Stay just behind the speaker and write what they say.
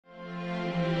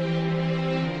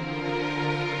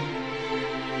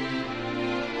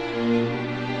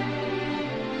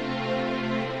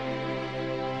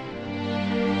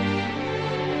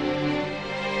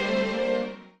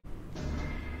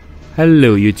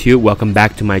Hello YouTube, welcome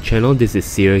back to my channel. This is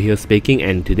Cyril here speaking,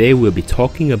 and today we'll be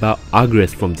talking about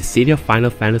Agrias from the city of Final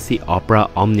Fantasy Opera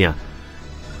Omnia.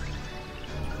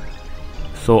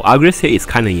 So Agrias here is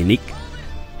kinda unique.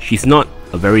 She's not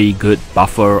a very good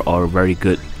buffer or a very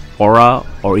good aura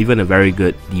or even a very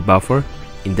good debuffer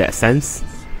in that sense.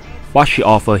 What she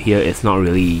offers here is not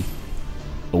really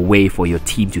a way for your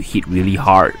team to hit really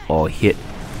hard or hit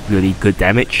really good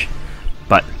damage,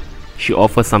 but she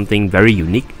offers something very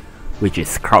unique, which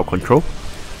is crowd control.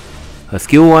 Her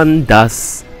skill 1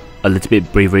 does a little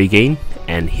bit bravery gain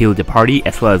and heal the party,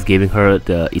 as well as giving her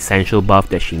the essential buff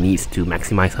that she needs to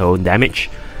maximize her own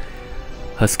damage.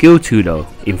 Her skill 2 though,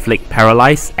 inflict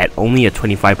paralyze at only a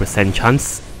 25%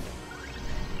 chance.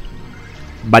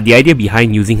 But the idea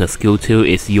behind using her skill 2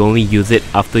 is you only use it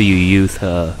after you use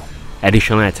her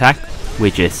additional attack,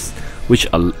 which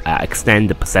extend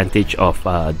the percentage of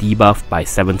debuff by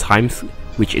 7 times,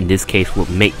 which in this case would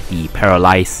make the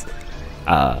paralyze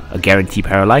a guarantee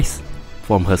paralyze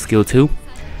from her skill 2.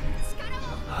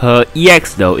 Her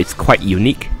EX though, it's quite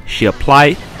unique. She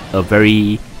applied a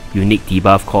very unique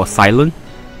debuff called Silent.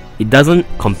 It doesn't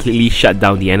completely shut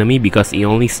down the enemy because it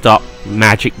only stops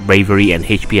magic, bravery and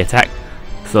HP attack.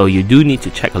 So you do need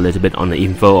to check a little bit on the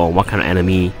info on what kind of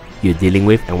enemy you're dealing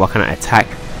with and what kind of attack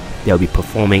they'll be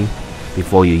performing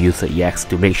before you use the EX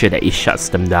to make sure that it shuts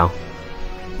them down.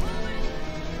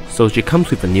 So she comes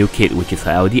with a new kit, which is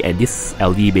her LD, and this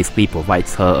LD basically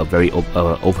provides her a very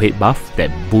overhead buff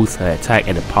that boosts her attack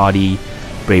and the party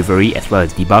bravery, as well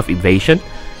as debuff evasion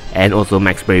and also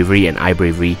max bravery and eye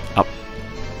bravery up.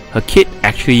 Her kit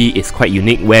actually is quite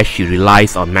unique, where she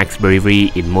relies on max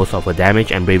bravery in most of her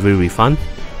damage and bravery refund.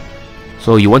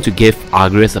 So you want to give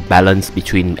Agrias a balance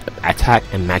between attack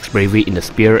and max bravery in the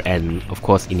spear and of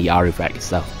course in the artifact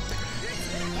itself.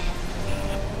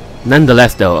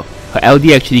 Nonetheless though, her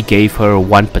LD actually gave her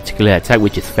one particular attack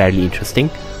which is fairly interesting,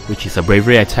 which is a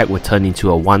bravery attack will turn into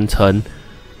a 1-turn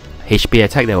HP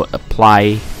attack that will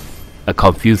apply a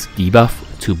confused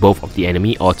debuff to both of the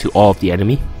enemy or to all of the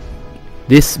enemy.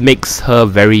 This makes her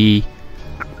very,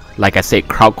 like I said,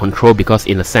 crowd control, because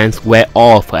in a sense where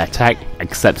all of her attack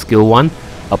except skill 1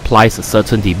 applies a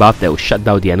certain debuff that will shut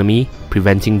down the enemy,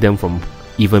 preventing them from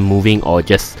even moving or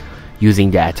just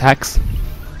using their attacks.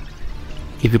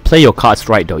 If you play your cards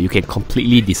right though, you can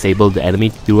completely disable the enemy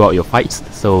throughout your fights,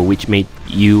 so which made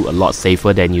you a lot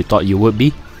safer than you thought you would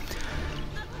be.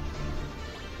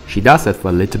 She does have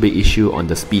a little bit issue on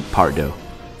the speed part though.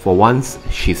 For once,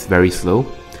 she's very slow,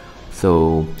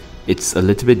 so it's a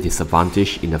little bit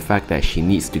disadvantaged in the fact that she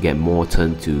needs to get more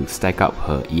turn to stack up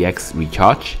her EX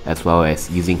recharge, as well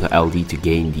as using her LD to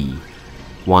gain the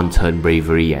 1-turn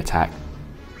bravery attack.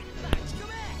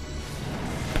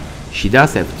 She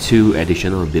does have 2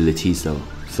 additional abilities though,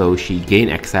 so she gained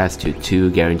access to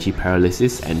 2 guarantee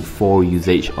paralysis and 4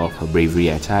 usage of her bravery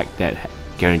attack that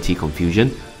guarantee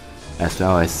confusion, as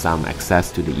well as some access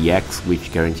to the EX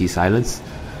which guarantees silence.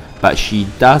 But she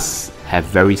does have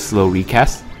very slow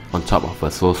recast on top of her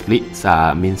slow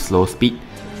slow speed.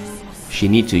 She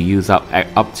needs to use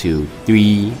up to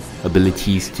 3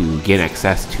 abilities to gain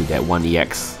access to that 1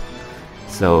 EX,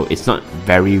 so it's not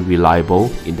very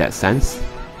reliable in that sense.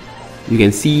 You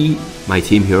can see my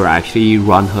team here actually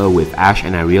run her with Ashe,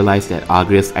 and I realized that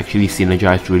Agrias actually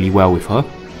synergized really well with her.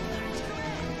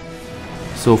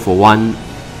 So for one,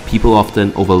 people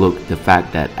often overlook the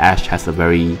fact that Ashe has a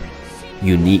very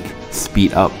unique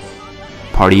speed up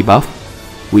party buff,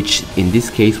 which in this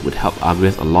case would help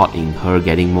Agrias a lot in her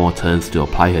getting more turns to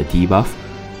apply her debuff,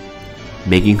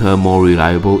 making her more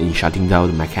reliable in shutting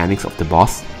down the mechanics of the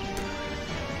boss.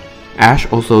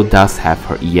 Ashe also does have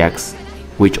her EX,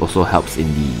 which also helps in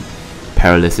the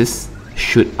paralysis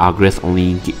should Agrias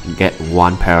only get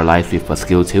 1 paralyzed with her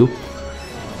skill 2.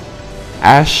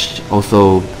 Ashe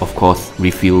also of course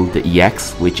refuel the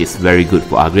EX, which is very good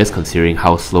for Agrias considering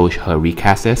how slow her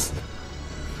recast is.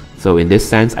 So in this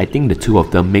sense, I think the 2 of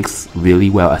them mix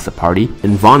really well as a party.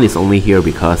 And Vaughn is only here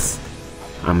because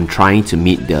I'm trying to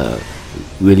meet the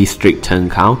really strict turn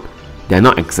count. They're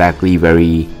not exactly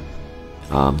very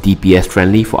DPS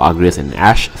friendly for Agrias and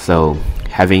Ashe, so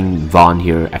having Vaughn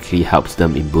here actually helps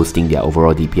them in boosting their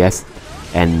overall DPS.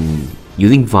 And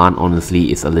using Vaughn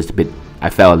honestly is I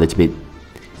felt a little bit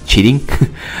cheating.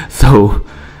 So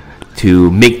to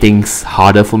make things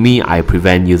harder for me, I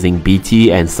prevent using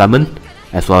BT and Summon,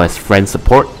 as well as friend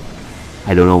support.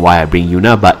 I don't know why I bring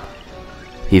Yuna, but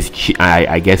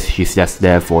I guess she's just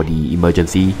there for the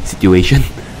emergency situation.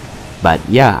 But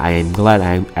yeah, I am glad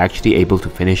I'm actually able to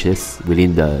finish this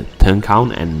within the turn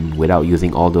count and without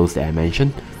using all those that I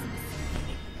mentioned.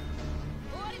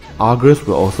 Agrias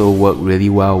will also work really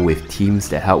well with teams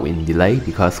that help in delay,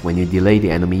 because when you delay the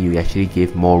enemy, you actually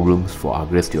give more rooms for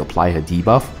Agrias to apply her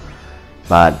debuff.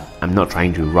 But I'm not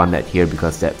trying to run that here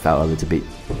because that felt a little bit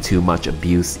too much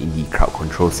abuse in the crowd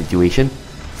control situation.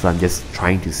 So I'm just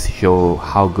trying to show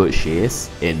how good she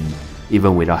is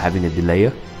even without having a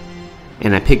delayer.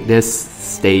 And I picked this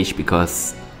stage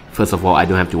because first of all, I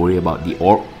don't have to worry about the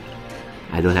orb.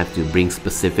 I don't have to bring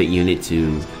specific unit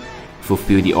to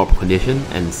fulfill the orb condition,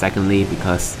 and secondly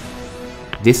because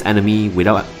this enemy,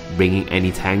 without bringing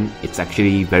any tank, it's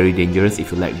actually very dangerous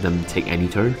if you let them take any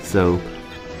turn. So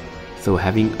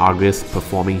having Agrias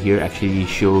performing here actually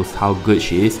shows how good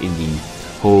she is in the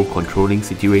whole controlling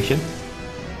situation.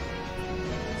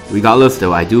 Regardless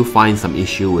though, I do find some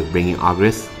issue with bringing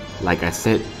Agrias. Like I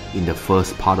said in the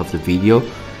first part of the video,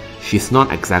 she's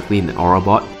not exactly an aura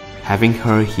bot. Having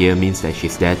her here means that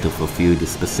she's there to fulfill the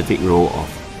specific role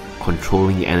of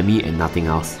controlling the enemy and nothing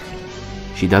else.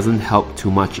 She doesn't help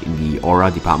too much in the aura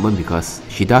department because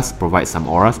she does provide some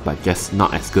auras, but just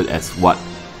not as good as what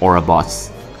aura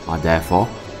bots are there for.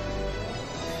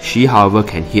 She however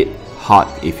can hit hard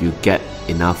if you get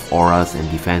enough auras and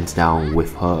defense down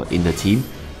with her in the team.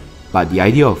 But the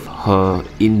idea of her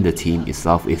in the team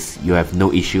itself is you have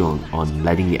no issue on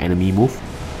letting the enemy move.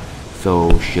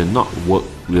 So she'll not work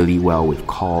really well with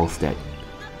calls that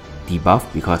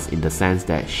debuff, because in the sense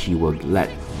that she will let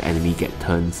the enemy get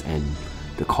turns and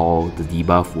the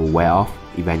debuff will wear off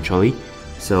eventually.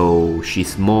 So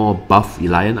she's more buff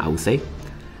reliant, I would say.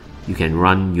 You can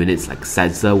run units like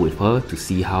Setzer with her to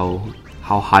see how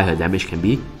high her damage can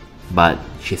be, but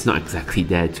she's not exactly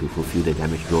there to fulfill the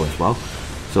damage role as well.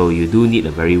 So you do need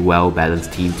a very well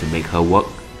balanced team to make her work.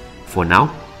 For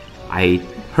now, I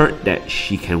heard that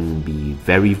she can be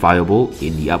very viable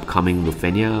in the upcoming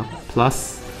Lufenia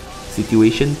Plus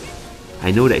situation.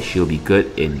 I know that she'll be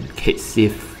good in Kate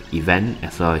Sith event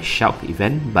as well as Shout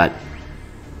event, but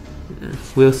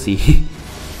we'll see.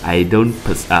 I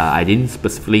didn't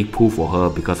specifically pull for her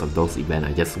because of those events.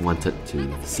 I just wanted to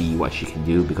see what she can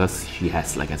do because she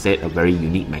has, like I said, a very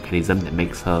unique mechanism that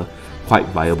makes her quite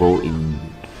viable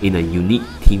in a unique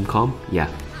team comp. Yeah.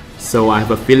 So I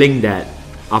have a feeling that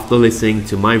after listening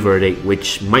to my verdict,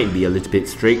 which might be a little bit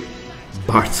strict,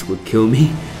 Bart would kill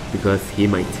me because he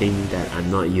might think that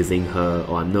I'm not using her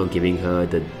or I'm not giving her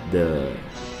the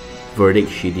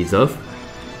verdict she deserves.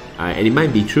 And it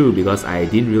might be true because I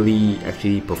didn't really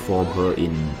actually perform her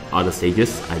in other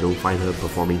stages. I don't find her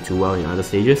performing too well in other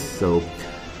stages, so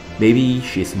maybe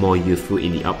she's more useful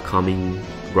in the upcoming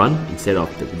run instead of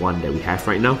the one that we have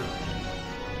right now.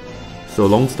 So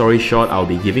long story short, I'll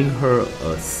be giving her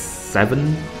a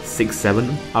 7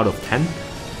 out of 10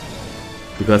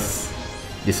 because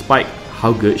despite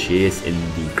how good she is in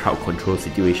the crowd control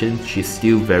situation, she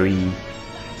still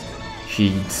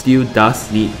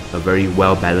does need a very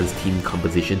well balanced team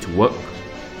composition to work.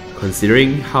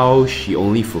 Considering how she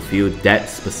only fulfilled that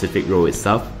specific role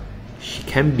itself, she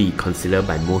can be considered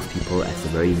by most people as a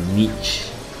very niche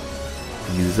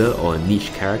user or a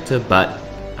niche character, but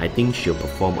I think she'll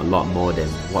perform a lot more than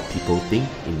what people think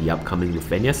in the upcoming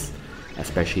Lufenias,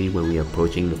 especially when we're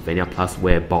approaching Lufenia Plus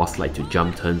where boss like to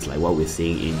jump turns like what we're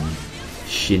seeing in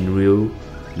Shinryu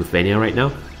Lufenia right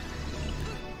now.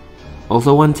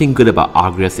 Also, one thing good about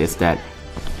Agrias is that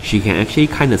she can actually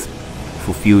kind of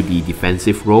fulfill the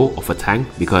defensive role of a tank,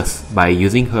 because by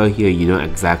using her here you don't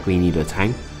exactly need a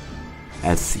tank,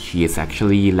 as she is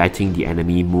actually letting the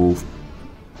enemy move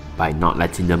by not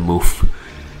letting them move.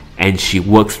 And she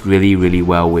works really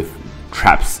well with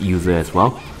traps user as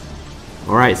well.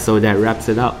 Alright, so that wraps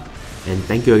it up. And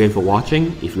thank you again for watching.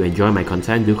 If you enjoy my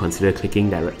content, do consider clicking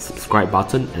that subscribe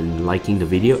button and liking the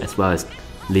video, as well as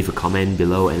leave a comment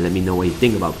below and let me know what you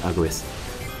think about Agrias.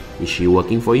 Is she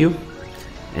working for you?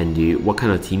 And what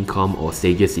kind of team comp or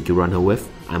stages did you run her with?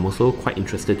 I'm also quite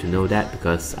interested to know that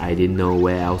because I didn't know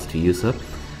where else to use her.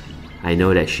 I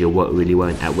know that she'll work really well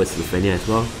in Edward's Lufenia as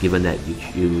well, given that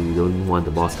you don't want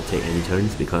the boss to take any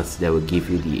turns because that will give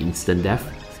you the instant death.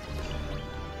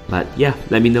 But yeah,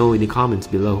 let me know in the comments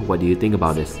below what do you think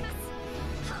about this.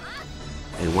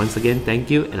 And once again,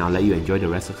 thank you, and I'll let you enjoy the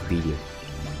rest of the video.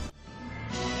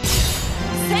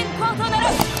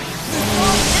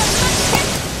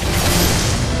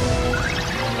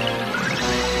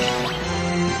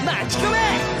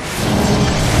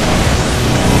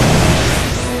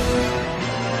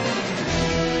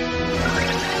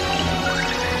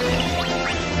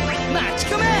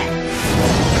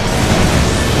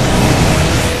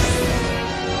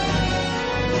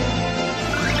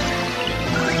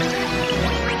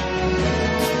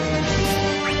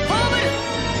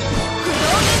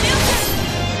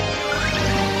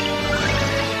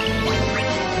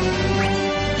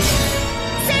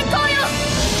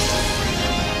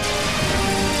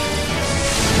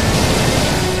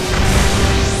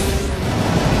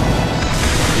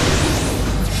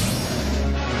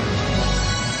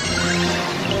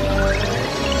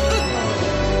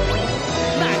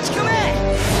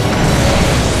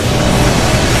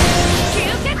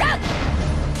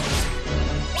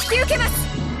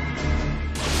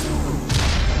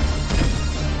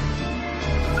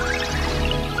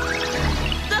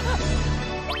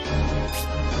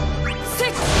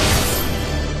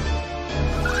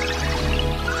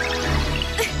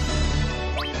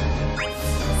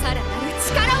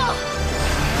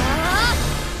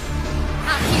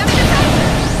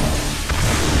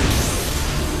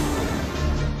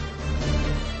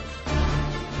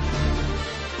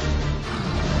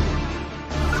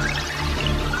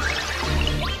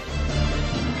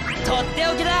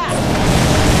 おきだ。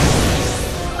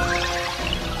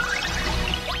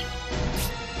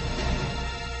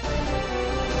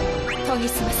研ぎ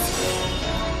澄ます。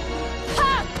は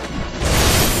っ。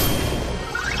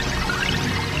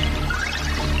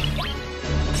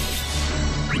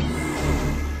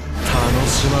楽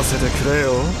しませてくれよ。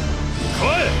来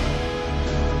い。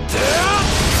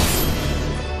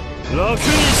楽にし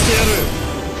てや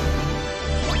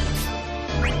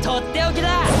る。とっておき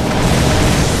だ。